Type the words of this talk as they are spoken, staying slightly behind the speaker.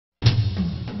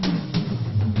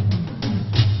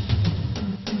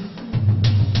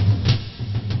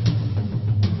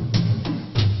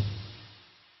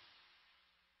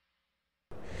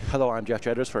Hello, I'm Jeff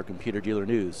Jedras for Computer Dealer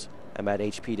News. I'm at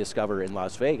HP Discover in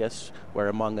Las Vegas, where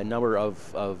among a number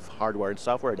of hardware and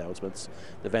software announcements,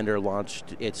 the vendor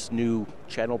launched its new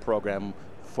channel program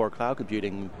for cloud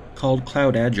computing. Called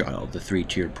CloudAgile, the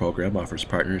three-tiered program offers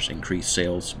partners increased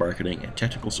sales, marketing, and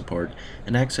technical support,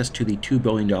 and access to the $2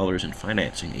 billion in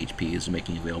financing HP is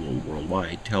making available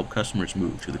worldwide to help customers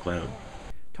move to the cloud.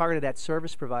 Targeted at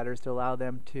service providers to allow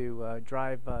them to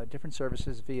drive different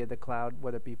services via the cloud,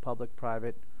 whether it be public,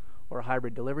 private, or a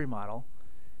hybrid delivery model.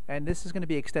 And this is going to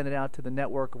be extended out to the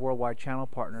network of worldwide channel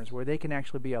partners, where they can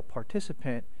actually be a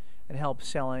participant and help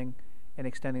selling and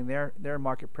extending their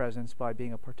market presence by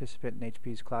being a participant in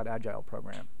HP's CloudAgile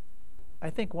program. I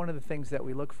think one of the things that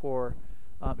we look for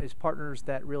is partners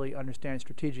that really understand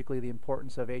strategically the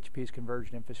importance of HP's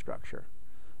converged infrastructure.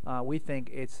 We think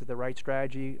it's the right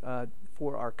strategy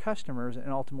for our customers and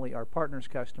ultimately our partners'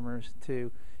 customers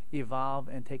to evolve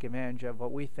and take advantage of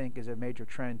what we think is a major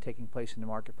trend taking place in the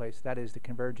marketplace. That is the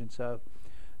convergence of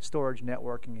storage,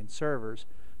 networking, and servers.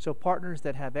 So partners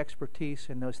that have expertise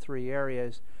in those three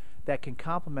areas that can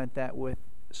complement that with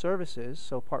services,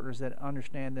 so partners that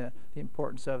understand the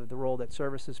importance of the role that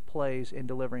services plays in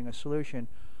delivering a solution,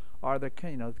 are the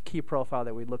key profile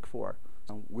that we look for.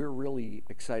 We're really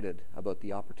excited about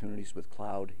the opportunities with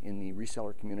cloud in the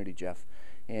reseller community, Jeff.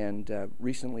 And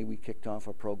recently we kicked off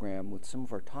a program with some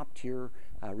of our top tier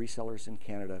resellers in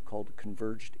Canada called the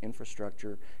Converged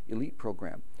Infrastructure Elite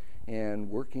Program. And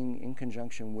working in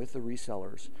conjunction with the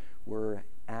resellers, we're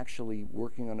actually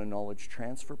working on a knowledge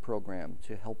transfer program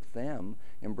to help them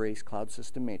embrace Cloud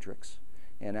System Matrix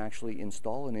and actually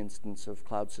install an instance of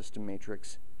Cloud System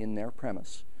Matrix in their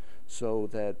premise, so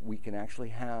that we can actually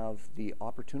have the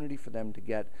opportunity for them to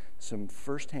get some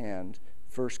first-hand,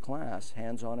 first-class,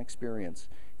 hands-on experience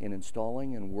in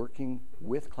installing and working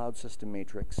with Cloud System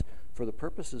Matrix for the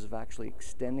purposes of actually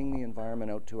extending the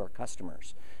environment out to our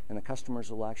customers. And the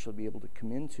customers will actually be able to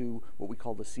come into what we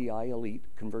call the CI Elite,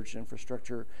 Converged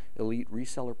Infrastructure Elite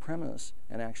Reseller Premise,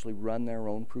 and actually run their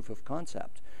own proof of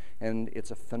concept. And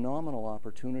it's a phenomenal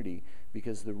opportunity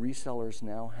because the resellers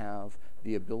now have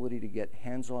the ability to get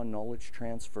hands-on knowledge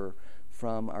transfer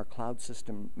from our Cloud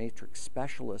System Matrix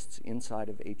specialists inside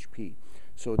of HP.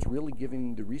 So it's really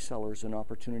giving the resellers an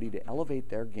opportunity to elevate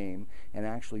their game and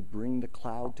actually bring the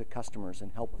cloud to customers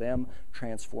and help them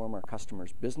transform our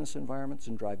customers' business environments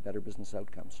and drive better business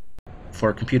outcomes.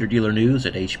 For Computer Dealer News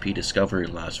at HP Discover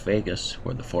in Las Vegas,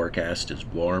 where the forecast is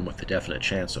warm with a definite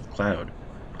chance of cloud,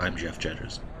 I'm Jeff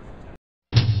Jedras.